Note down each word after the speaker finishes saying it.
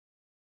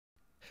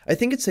I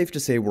think it's safe to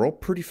say we're all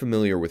pretty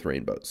familiar with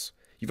rainbows.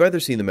 You've either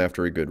seen them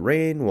after a good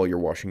rain, while you're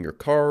washing your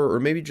car, or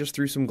maybe just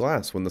through some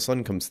glass when the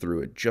sun comes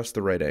through at just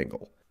the right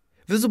angle.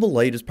 Visible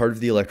light is part of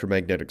the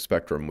electromagnetic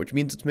spectrum, which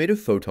means it's made of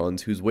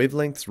photons whose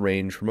wavelengths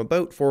range from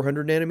about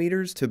 400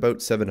 nanometers to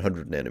about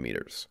 700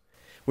 nanometers.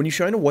 When you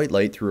shine a white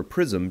light through a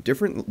prism,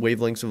 different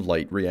wavelengths of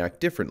light react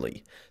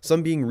differently,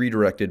 some being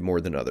redirected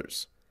more than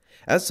others.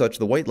 As such,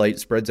 the white light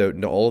spreads out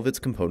into all of its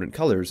component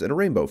colors and a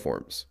rainbow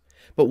forms.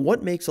 But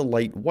what makes a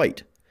light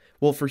white?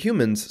 Well, for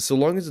humans, so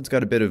long as it's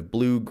got a bit of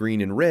blue, green,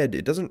 and red,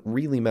 it doesn't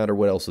really matter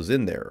what else is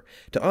in there.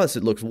 To us,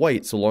 it looks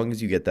white so long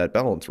as you get that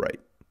balance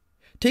right.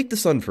 Take the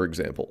sun, for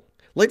example.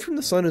 Light from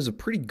the sun is a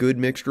pretty good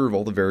mixture of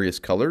all the various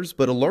colors,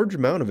 but a large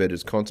amount of it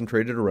is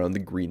concentrated around the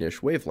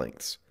greenish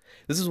wavelengths.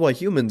 This is why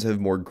humans have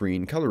more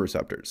green color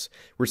receptors.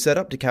 We're set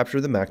up to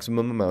capture the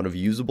maximum amount of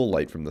usable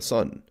light from the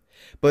sun.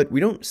 But we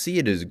don't see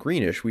it as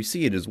greenish, we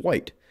see it as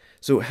white.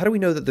 So how do we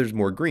know that there's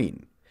more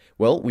green?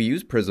 Well, we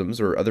use prisms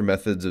or other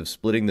methods of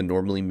splitting the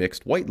normally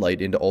mixed white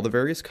light into all the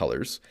various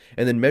colors,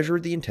 and then measure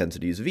the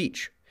intensities of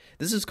each.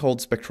 This is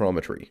called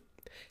spectrometry.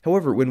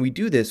 However, when we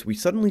do this, we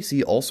suddenly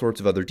see all sorts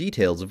of other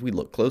details if we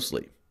look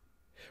closely.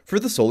 For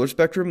the solar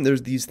spectrum,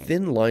 there's these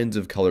thin lines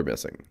of color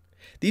missing.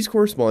 These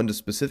correspond to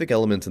specific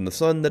elements in the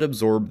sun that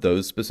absorb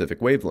those specific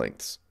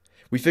wavelengths.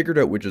 We figured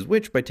out which is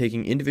which by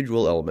taking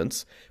individual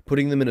elements,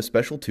 putting them in a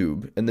special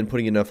tube, and then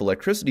putting enough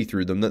electricity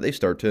through them that they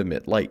start to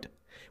emit light.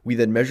 We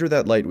then measure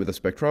that light with a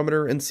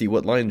spectrometer and see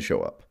what lines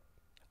show up.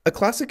 A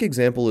classic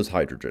example is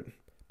hydrogen.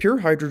 Pure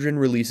hydrogen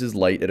releases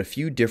light at a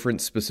few different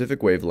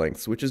specific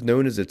wavelengths, which is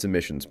known as its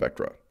emission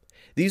spectra.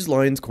 These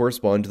lines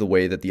correspond to the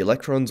way that the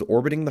electrons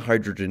orbiting the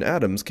hydrogen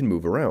atoms can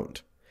move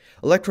around.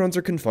 Electrons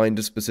are confined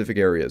to specific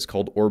areas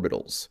called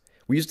orbitals.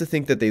 We used to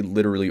think that they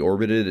literally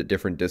orbited at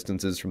different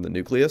distances from the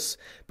nucleus,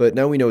 but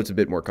now we know it's a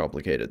bit more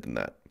complicated than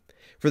that.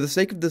 For the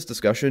sake of this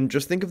discussion,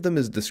 just think of them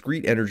as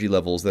discrete energy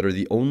levels that are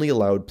the only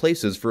allowed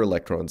places for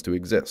electrons to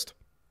exist.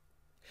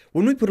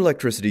 When we put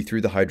electricity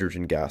through the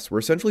hydrogen gas, we're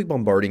essentially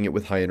bombarding it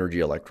with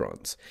high-energy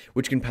electrons,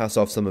 which can pass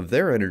off some of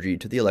their energy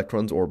to the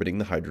electrons orbiting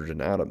the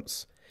hydrogen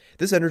atoms.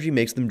 This energy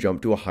makes them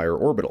jump to a higher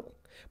orbital.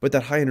 But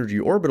that high-energy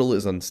orbital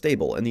is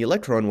unstable, and the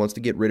electron wants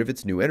to get rid of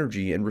its new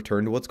energy and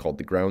return to what's called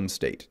the ground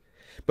state.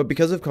 But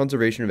because of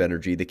conservation of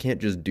energy, they can't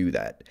just do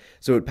that,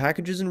 so it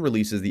packages and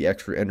releases the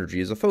extra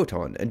energy as a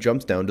photon and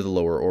jumps down to the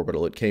lower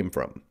orbital it came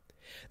from.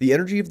 The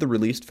energy of the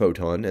released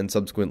photon, and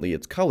subsequently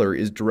its color,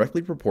 is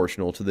directly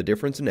proportional to the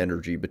difference in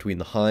energy between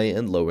the high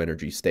and low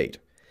energy state.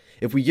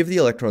 If we give the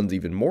electrons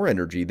even more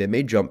energy, they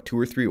may jump 2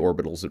 or 3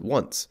 orbitals at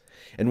once,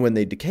 and when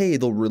they decay,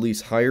 they'll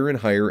release higher and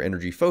higher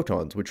energy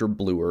photons, which are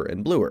bluer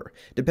and bluer,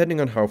 depending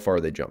on how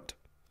far they jumped.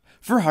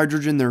 For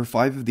hydrogen, there are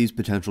 5 of these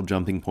potential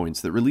jumping points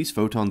that release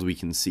photons we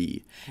can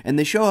see, and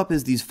they show up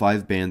as these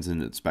 5 bands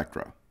in its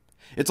spectra.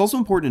 It's also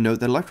important to note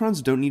that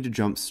electrons don't need to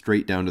jump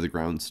straight down to the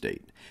ground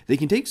state. They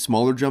can take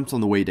smaller jumps on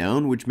the way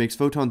down, which makes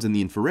photons in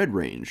the infrared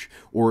range,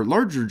 or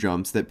larger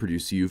jumps that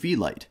produce UV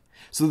light.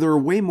 So there are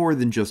way more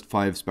than just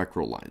 5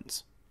 spectral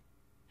lines.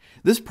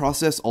 This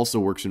process also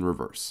works in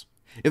reverse.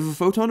 If a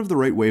photon of the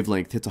right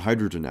wavelength hits a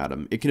hydrogen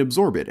atom, it can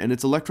absorb it, and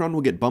its electron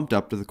will get bumped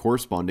up to the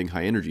corresponding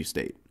high energy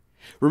state.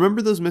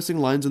 Remember those missing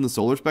lines in the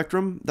solar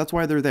spectrum? That's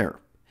why they're there.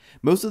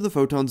 Most of the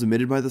photons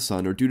emitted by the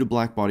sun are due to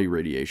blackbody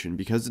radiation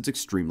because it's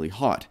extremely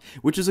hot,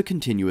 which is a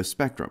continuous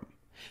spectrum.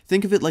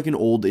 Think of it like an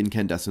old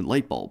incandescent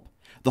light bulb.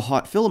 The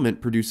hot filament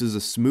produces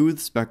a smooth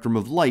spectrum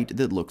of light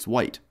that looks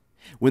white.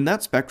 When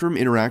that spectrum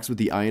interacts with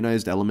the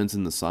ionized elements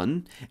in the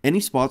sun,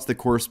 any spots that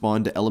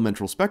correspond to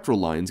elemental spectral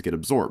lines get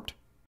absorbed.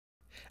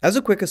 As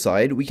a quick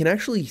aside, we can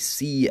actually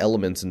see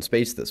elements in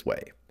space this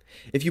way.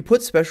 If you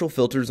put special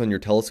filters on your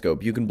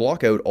telescope, you can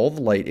block out all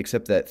the light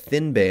except that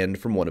thin band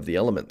from one of the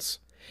elements.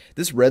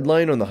 This red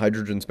line on the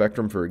hydrogen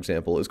spectrum, for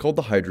example, is called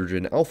the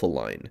hydrogen alpha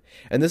line,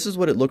 and this is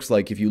what it looks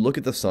like if you look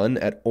at the sun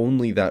at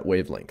only that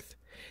wavelength.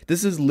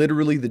 This is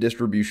literally the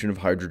distribution of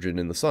hydrogen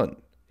in the sun.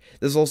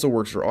 This also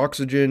works for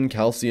oxygen,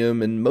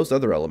 calcium, and most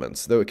other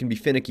elements, though it can be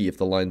finicky if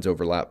the lines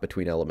overlap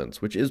between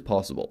elements, which is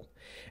possible.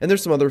 And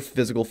there's some other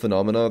physical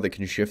phenomena that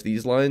can shift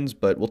these lines,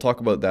 but we'll talk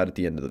about that at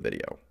the end of the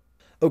video.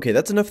 Okay,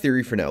 that's enough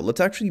theory for now. Let's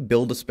actually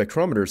build a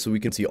spectrometer so we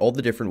can see all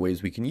the different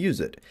ways we can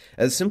use it,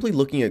 as simply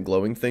looking at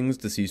glowing things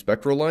to see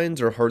spectral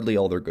lines are hardly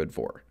all they're good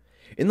for.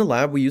 In the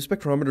lab, we use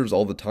spectrometers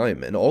all the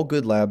time, and all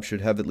good labs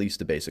should have at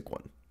least a basic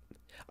one.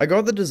 I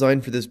got the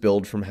design for this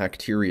build from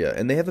Hackteria,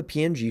 and they have a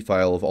PNG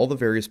file of all the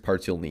various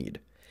parts you'll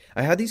need.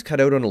 I had these cut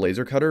out on a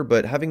laser cutter,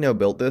 but having now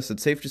built this,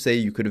 it's safe to say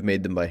you could have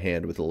made them by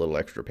hand with a little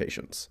extra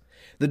patience.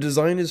 The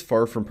design is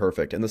far from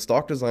perfect, and the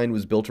stock design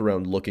was built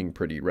around looking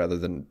pretty rather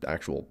than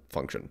actual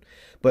function,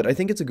 but I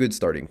think it's a good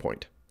starting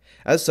point.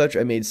 As such,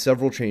 I made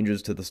several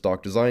changes to the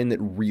stock design that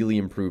really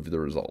improved the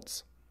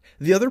results.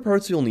 The other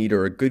parts you'll need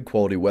are a good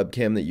quality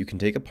webcam that you can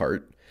take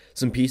apart,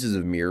 some pieces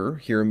of mirror,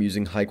 here I'm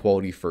using high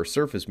quality first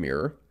surface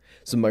mirror,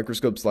 some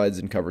microscope slides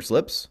and cover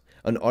slips,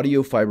 an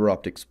audio fiber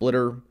optic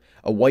splitter,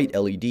 a white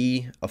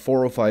LED, a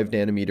 405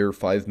 nanometer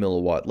 5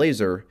 milliwatt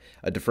laser,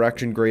 a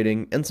diffraction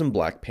grating, and some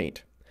black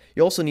paint.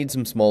 You also need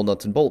some small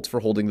nuts and bolts for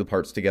holding the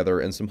parts together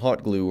and some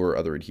hot glue or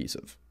other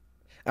adhesive.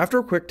 After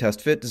a quick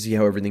test fit to see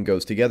how everything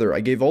goes together,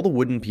 I gave all the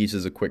wooden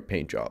pieces a quick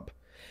paint job.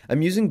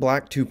 I'm using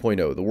Black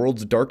 2.0, the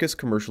world's darkest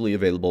commercially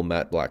available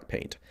matte black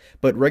paint,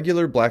 but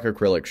regular black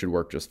acrylic should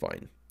work just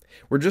fine.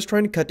 We're just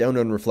trying to cut down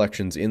on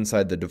reflections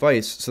inside the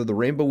device so the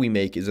rainbow we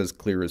make is as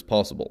clear as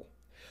possible.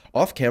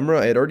 Off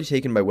camera, I had already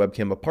taken my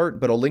webcam apart,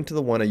 but I'll link to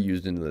the one I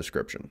used in the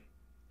description.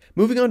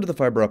 Moving on to the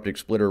fiber optic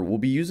splitter, we'll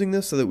be using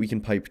this so that we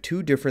can pipe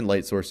two different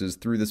light sources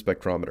through the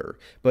spectrometer,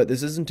 but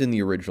this isn't in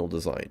the original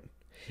design.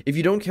 If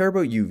you don't care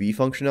about UV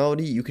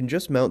functionality, you can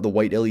just mount the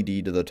white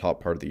LED to the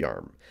top part of the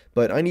arm,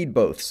 but I need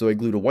both, so I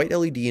glued a white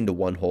LED into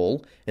one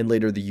hole, and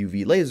later the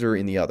UV laser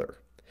in the other.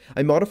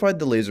 I modified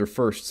the laser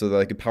first so that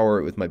I could power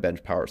it with my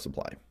bench power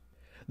supply.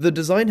 The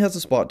design has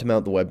a spot to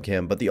mount the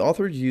webcam, but the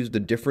authors used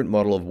a different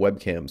model of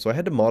webcam, so I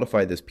had to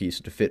modify this piece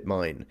to fit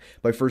mine,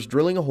 by first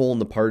drilling a hole in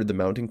the part of the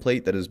mounting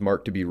plate that is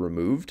marked to be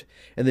removed,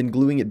 and then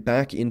gluing it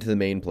back into the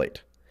main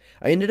plate.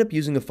 I ended up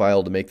using a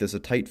file to make this a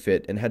tight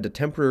fit and had to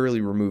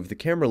temporarily remove the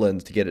camera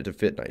lens to get it to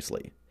fit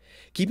nicely.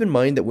 Keep in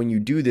mind that when you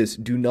do this,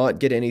 do not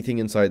get anything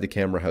inside the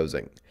camera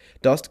housing.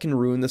 Dust can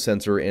ruin the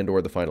sensor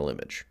and/or the final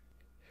image.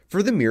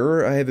 For the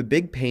mirror, I have a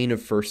big pane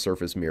of first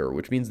surface mirror,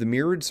 which means the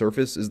mirrored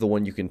surface is the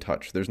one you can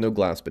touch. There's no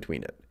glass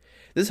between it.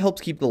 This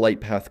helps keep the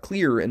light path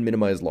clear and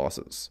minimize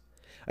losses.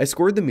 I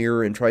scored the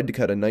mirror and tried to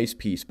cut a nice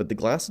piece, but the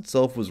glass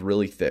itself was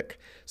really thick,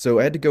 so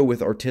I had to go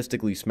with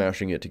artistically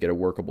smashing it to get a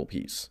workable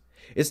piece.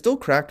 It still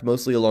cracked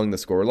mostly along the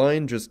score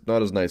line, just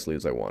not as nicely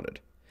as I wanted.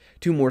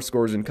 2 more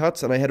scores and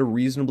cuts, and I had a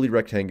reasonably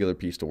rectangular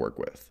piece to work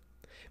with.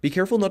 Be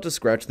careful not to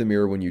scratch the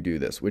mirror when you do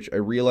this, which I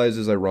realize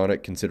is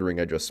ironic considering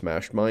I just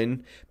smashed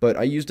mine, but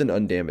I used an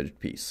undamaged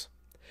piece.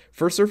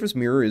 First surface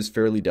mirror is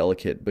fairly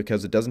delicate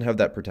because it doesn't have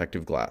that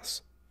protective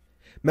glass.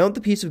 Mount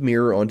the piece of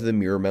mirror onto the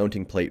mirror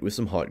mounting plate with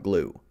some hot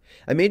glue.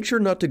 I made sure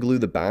not to glue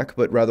the back,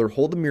 but rather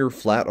hold the mirror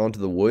flat onto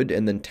the wood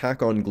and then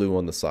tack on glue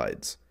on the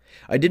sides.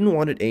 I didn't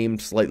want it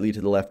aimed slightly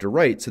to the left or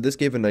right, so this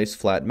gave a nice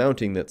flat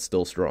mounting that's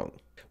still strong.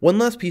 One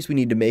last piece we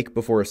need to make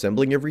before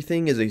assembling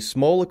everything is a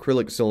small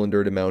acrylic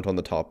cylinder to mount on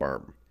the top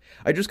arm.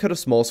 I just cut a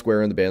small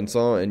square on the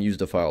bandsaw and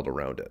used a file to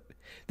round it.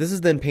 This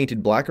is then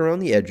painted black around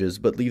the edges,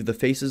 but leave the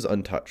faces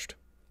untouched.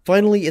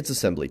 Finally, it's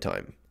assembly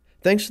time.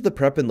 Thanks to the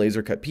prep and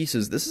laser cut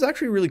pieces, this is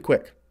actually really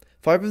quick.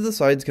 5 of the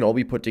sides can all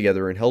be put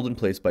together and held in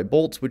place by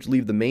bolts, which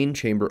leave the main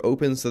chamber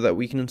open so that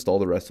we can install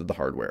the rest of the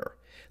hardware.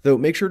 Though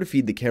make sure to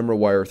feed the camera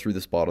wire through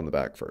the spot on the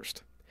back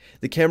first.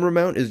 The camera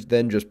mount is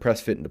then just press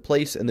fit into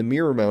place, and the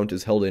mirror mount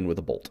is held in with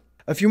a bolt.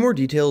 A few more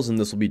details and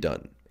this will be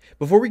done.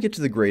 Before we get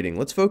to the grading,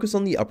 let's focus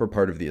on the upper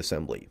part of the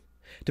assembly.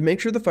 To make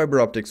sure the fiber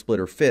optic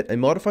splitter fit, I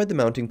modified the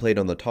mounting plate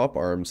on the top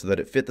arm so that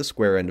it fit the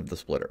square end of the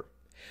splitter.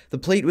 The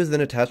plate was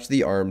then attached to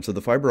the arm so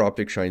the fiber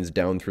optic shines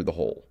down through the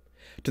hole.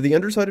 To the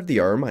underside of the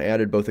arm, I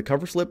added both a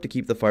cover slip to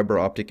keep the fiber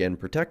optic end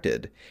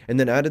protected, and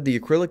then added the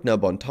acrylic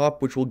nub on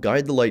top which will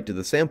guide the light to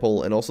the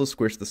sample and also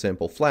squish the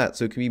sample flat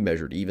so it can be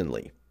measured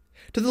evenly.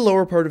 To the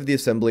lower part of the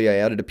assembly, I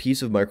added a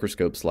piece of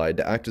microscope slide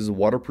to act as a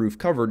waterproof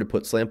cover to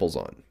put samples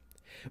on.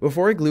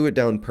 Before I glue it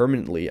down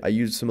permanently, I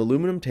used some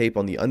aluminum tape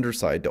on the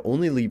underside to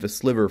only leave a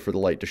sliver for the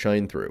light to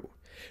shine through.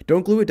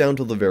 Don't glue it down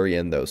till the very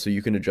end though, so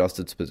you can adjust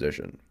its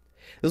position.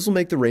 This will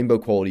make the rainbow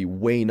quality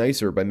way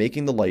nicer by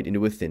making the light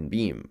into a thin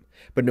beam.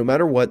 But no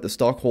matter what, the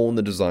stock hole in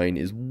the design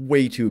is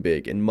way too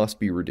big and must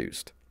be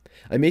reduced.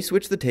 I may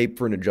switch the tape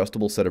for an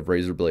adjustable set of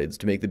razor blades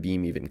to make the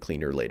beam even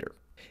cleaner later.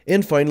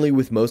 And finally,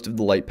 with most of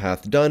the light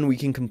path done, we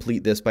can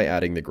complete this by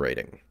adding the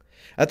grading.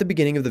 At the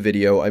beginning of the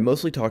video, I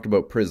mostly talked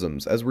about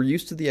prisms, as we're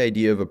used to the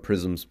idea of a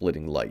prism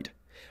splitting light.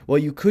 While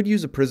you could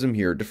use a prism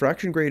here,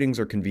 diffraction gratings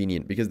are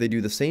convenient because they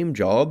do the same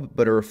job,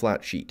 but are a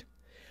flat sheet.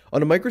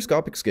 On a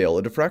microscopic scale,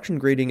 a diffraction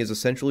grating is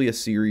essentially a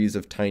series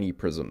of tiny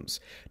prisms,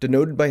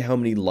 denoted by how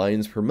many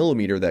lines per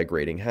millimeter that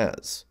grating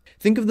has.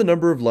 Think of the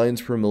number of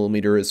lines per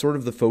millimeter as sort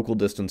of the focal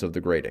distance of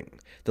the grating.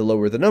 The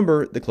lower the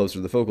number, the closer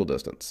the focal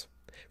distance.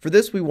 For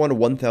this, we want a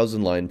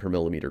 1000 line per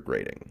millimeter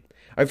grating.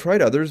 I've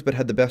tried others, but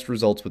had the best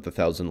results with the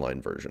 1000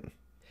 line version.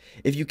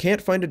 If you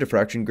can't find a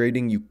diffraction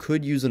grating, you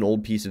could use an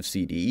old piece of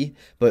CD,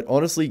 but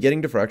honestly,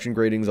 getting diffraction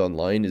gratings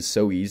online is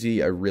so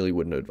easy, I really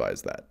wouldn't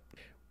advise that.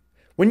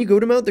 When you go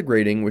to mount the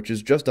grating, which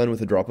is just done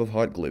with a drop of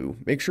hot glue,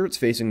 make sure it's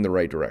facing the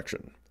right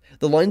direction.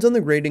 The lines on the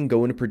grating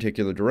go in a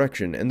particular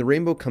direction, and the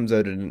rainbow comes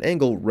out at an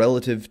angle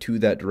relative to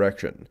that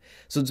direction,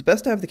 so it's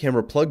best to have the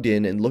camera plugged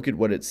in and look at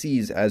what it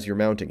sees as you're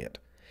mounting it.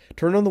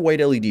 Turn on the white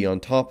LED on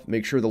top,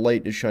 make sure the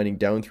light is shining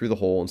down through the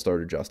hole, and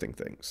start adjusting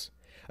things.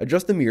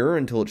 Adjust the mirror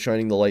until it's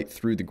shining the light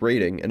through the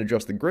grating, and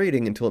adjust the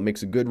grating until it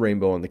makes a good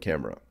rainbow on the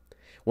camera.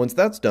 Once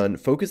that's done,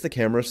 focus the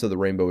camera so the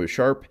rainbow is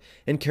sharp,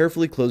 and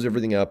carefully close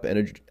everything up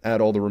and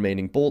add all the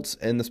remaining bolts,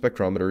 and the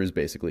spectrometer is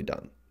basically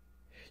done.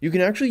 You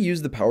can actually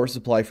use the power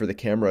supply for the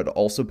camera to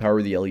also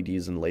power the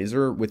LEDs and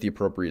laser with the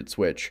appropriate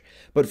switch,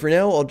 but for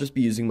now I'll just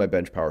be using my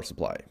bench power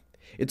supply.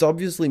 It's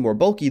obviously more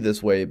bulky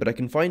this way, but I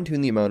can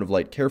fine-tune the amount of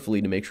light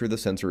carefully to make sure the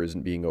sensor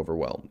isn't being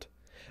overwhelmed.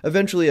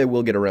 Eventually I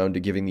will get around to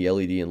giving the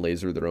LED and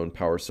laser their own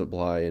power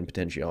supply and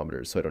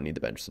potentiometers, so I don't need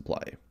the bench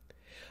supply.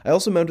 I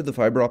also mounted the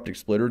fiber optic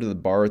splitter to the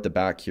bar at the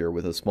back here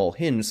with a small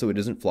hinge so it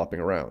isn't flopping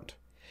around.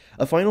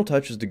 A final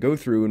touch is to go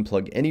through and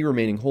plug any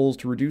remaining holes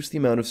to reduce the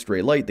amount of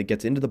stray light that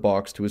gets into the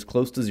box to as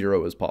close to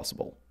zero as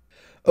possible.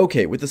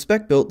 Okay, with the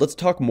spec built, let's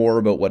talk more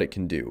about what it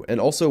can do,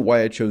 and also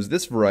why I chose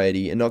this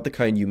variety and not the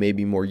kind you may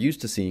be more used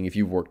to seeing if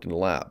you've worked in a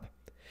lab.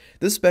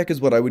 This spec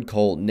is what I would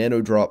call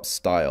nanodrop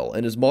style,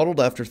 and is modeled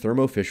after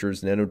Thermo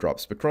Fisher's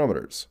nanodrop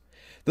spectrometers.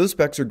 Those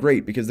specs are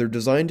great because they're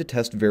designed to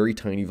test very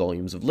tiny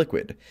volumes of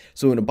liquid,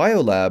 so in a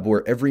biolab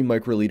where every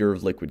microliter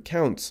of liquid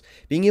counts,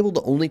 being able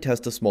to only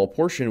test a small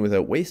portion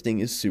without wasting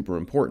is super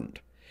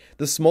important.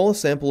 The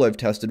smallest sample I've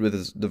tested with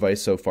this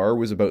device so far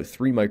was about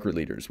 3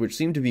 microliters, which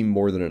seemed to be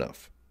more than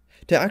enough.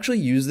 To actually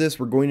use this,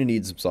 we're going to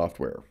need some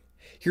software.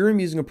 Here I'm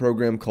using a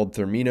program called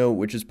Thermino,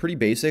 which is pretty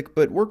basic,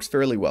 but works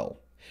fairly well.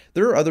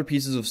 There are other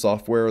pieces of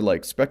software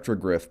like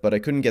Spectrometer, but I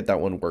couldn't get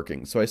that one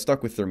working, so I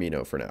stuck with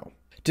Thermino for now.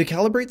 To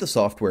calibrate the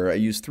software, I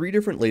used 3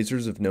 different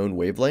lasers of known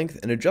wavelength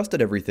and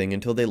adjusted everything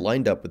until they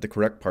lined up with the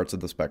correct parts of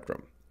the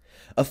spectrum.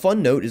 A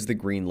fun note is the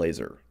green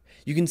laser.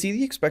 You can see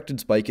the expected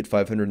spike at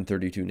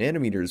 532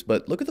 nanometers,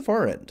 but look at the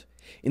far end.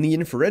 In the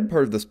infrared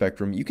part of the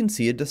spectrum, you can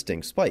see a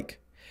distinct spike.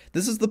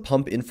 This is the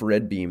pump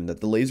infrared beam that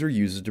the laser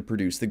uses to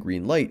produce the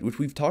green light, which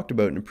we've talked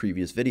about in a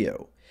previous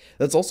video.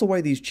 That's also why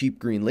these cheap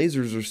green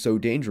lasers are so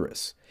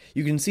dangerous.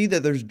 You can see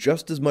that there's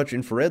just as much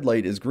infrared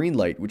light as green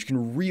light, which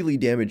can really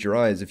damage your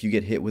eyes if you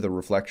get hit with a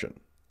reflection.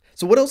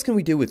 So what else can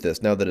we do with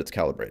this now that it's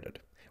calibrated?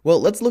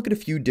 Well, let's look at a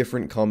few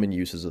different common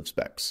uses of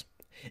specs.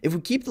 If we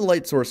keep the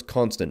light source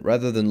constant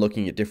rather than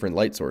looking at different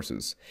light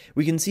sources,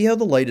 we can see how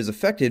the light is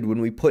affected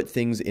when we put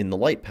things in the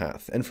light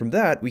path, and from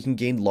that we can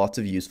gain lots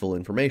of useful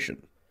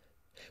information.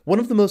 One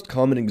of the most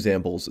common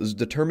examples is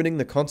determining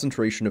the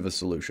concentration of a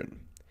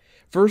solution.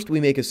 First,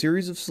 we make a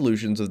series of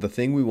solutions of the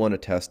thing we want to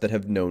test that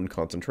have known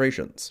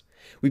concentrations.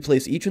 We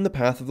place each in the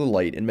path of the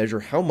light and measure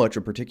how much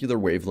a particular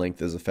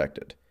wavelength is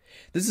affected.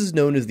 This is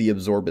known as the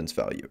absorbance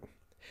value.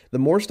 The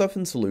more stuff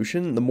in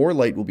solution, the more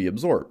light will be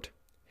absorbed.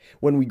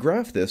 When we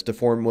graph this to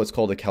form what's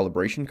called a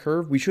calibration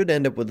curve, we should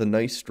end up with a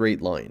nice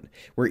straight line,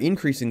 where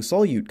increasing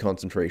solute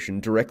concentration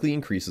directly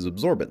increases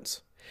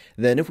absorbance.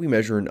 Then if we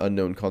measure an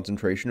unknown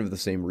concentration of the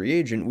same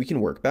reagent, we can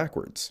work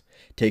backwards.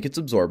 Take its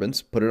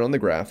absorbance, put it on the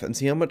graph, and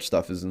see how much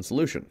stuff is in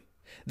solution.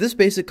 This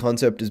basic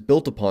concept is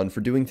built upon for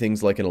doing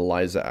things like an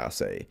ELISA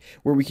assay,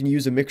 where we can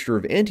use a mixture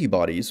of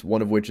antibodies,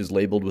 one of which is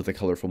labeled with a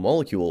colorful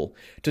molecule,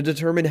 to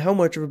determine how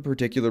much of a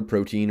particular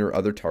protein or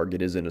other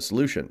target is in a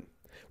solution.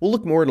 We'll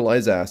look more at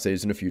ELISA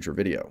assays in a future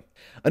video.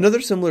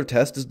 Another similar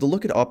test is to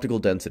look at optical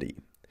density.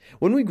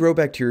 When we grow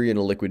bacteria in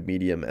a liquid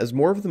medium, as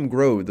more of them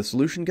grow, the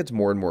solution gets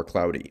more and more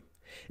cloudy.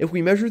 If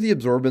we measure the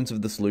absorbance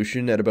of the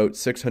solution at about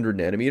 600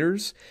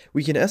 nanometers,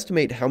 we can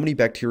estimate how many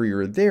bacteria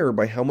are there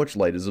by how much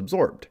light is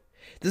absorbed.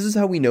 This is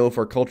how we know if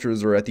our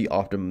cultures are at the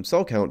optimum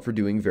cell count for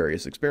doing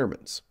various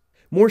experiments.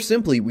 More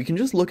simply, we can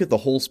just look at the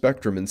whole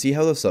spectrum and see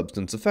how the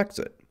substance affects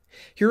it.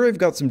 Here I've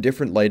got some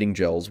different lighting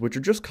gels, which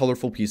are just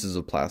colorful pieces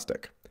of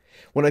plastic.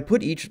 When I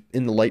put each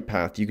in the light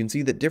path, you can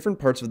see that different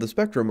parts of the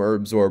spectrum are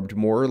absorbed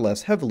more or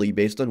less heavily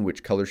based on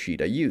which color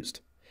sheet I used.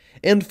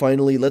 And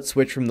finally, let's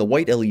switch from the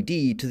white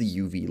LED to the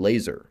UV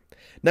laser.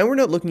 Now we're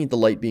not looking at the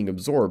light being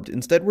absorbed,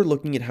 instead we're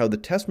looking at how the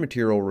test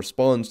material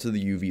responds to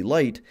the UV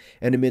light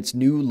and emits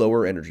new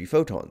lower energy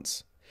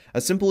photons.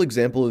 A simple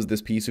example is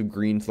this piece of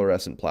green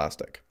fluorescent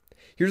plastic.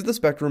 Here's the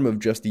spectrum of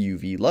just the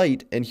UV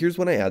light, and here's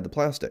when I add the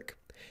plastic.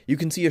 You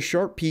can see a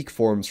sharp peak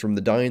forms from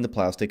the dye in the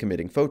plastic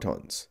emitting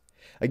photons.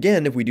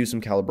 Again, if we do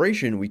some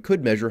calibration, we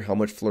could measure how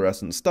much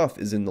fluorescent stuff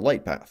is in the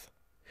light path.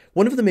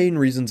 One of the main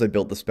reasons I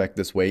built the spec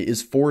this way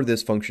is for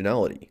this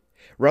functionality.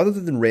 Rather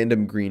than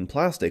random green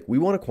plastic, we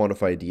want to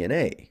quantify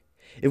DNA.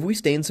 If we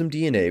stain some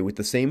DNA with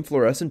the same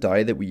fluorescent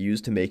dye that we use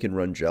to make and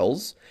run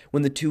gels,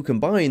 when the two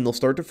combine, they'll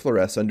start to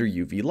fluoresce under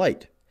UV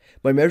light.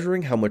 By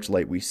measuring how much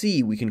light we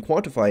see, we can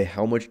quantify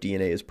how much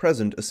DNA is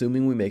present,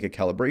 assuming we make a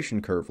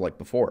calibration curve like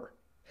before.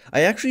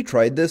 I actually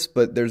tried this,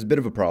 but there's a bit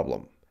of a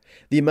problem.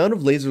 The amount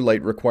of laser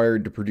light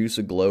required to produce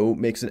a glow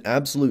makes an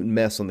absolute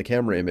mess on the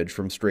camera image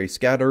from stray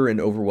scatter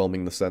and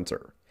overwhelming the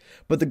sensor.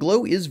 But the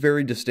glow is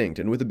very distinct,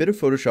 and with a bit of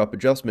Photoshop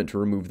adjustment to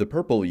remove the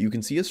purple, you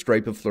can see a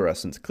stripe of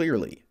fluorescence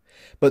clearly.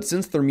 But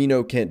since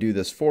Thermino can't do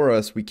this for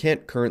us, we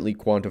can't currently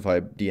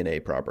quantify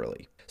DNA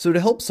properly. So to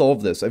help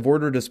solve this, I've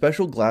ordered a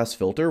special glass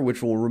filter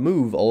which will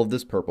remove all of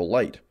this purple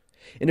light.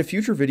 In a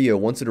future video,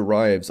 once it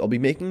arrives, I'll be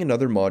making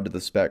another mod to the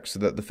spec so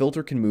that the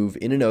filter can move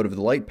in and out of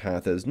the light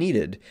path as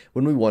needed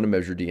when we want to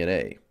measure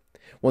DNA.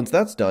 Once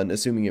that's done,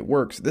 assuming it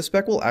works, this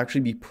spec will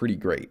actually be pretty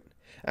great.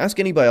 Ask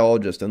any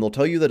biologist and they'll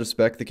tell you that a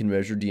spec that can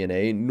measure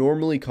DNA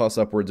normally costs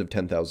upwards of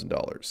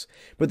 $10,000.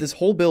 But this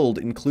whole build,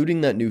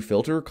 including that new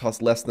filter,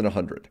 costs less than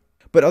 $100.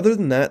 But other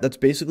than that, that's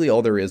basically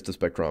all there is to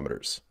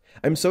spectrometers.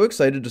 I'm so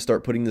excited to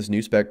start putting this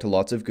new spec to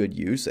lots of good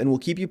use, and we'll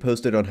keep you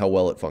posted on how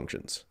well it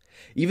functions.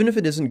 Even if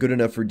it isn't good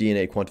enough for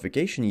DNA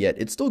quantification yet,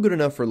 it's still good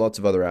enough for lots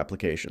of other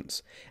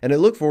applications, and I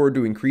look forward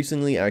to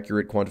increasingly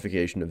accurate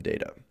quantification of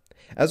data.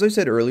 As I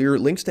said earlier,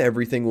 links to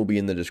everything will be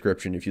in the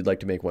description if you'd like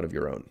to make one of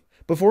your own.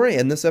 Before I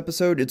end this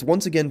episode, it's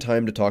once again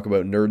time to talk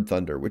about Nerd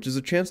Thunder, which is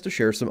a chance to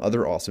share some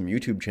other awesome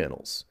YouTube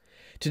channels.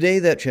 Today,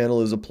 that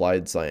channel is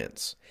Applied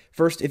Science.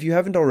 First, if you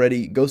haven't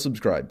already, go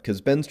subscribe, because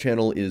Ben's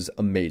channel is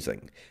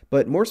amazing.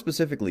 But more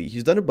specifically,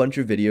 he's done a bunch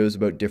of videos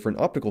about different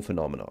optical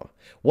phenomena,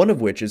 one of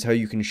which is how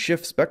you can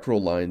shift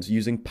spectral lines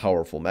using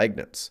powerful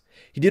magnets.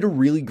 He did a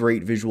really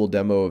great visual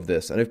demo of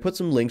this, and I've put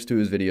some links to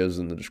his videos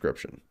in the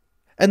description.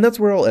 And that's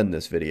where I'll end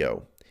this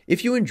video.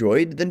 If you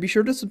enjoyed, then be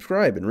sure to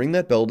subscribe and ring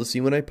that bell to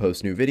see when I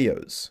post new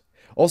videos.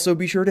 Also,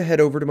 be sure to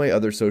head over to my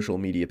other social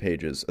media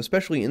pages,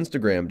 especially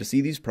Instagram, to see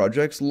these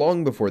projects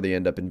long before they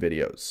end up in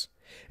videos.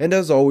 And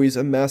as always,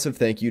 a massive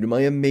thank you to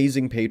my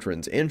amazing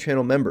patrons and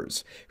channel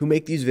members who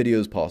make these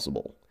videos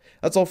possible.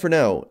 That's all for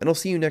now, and I'll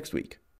see you next week.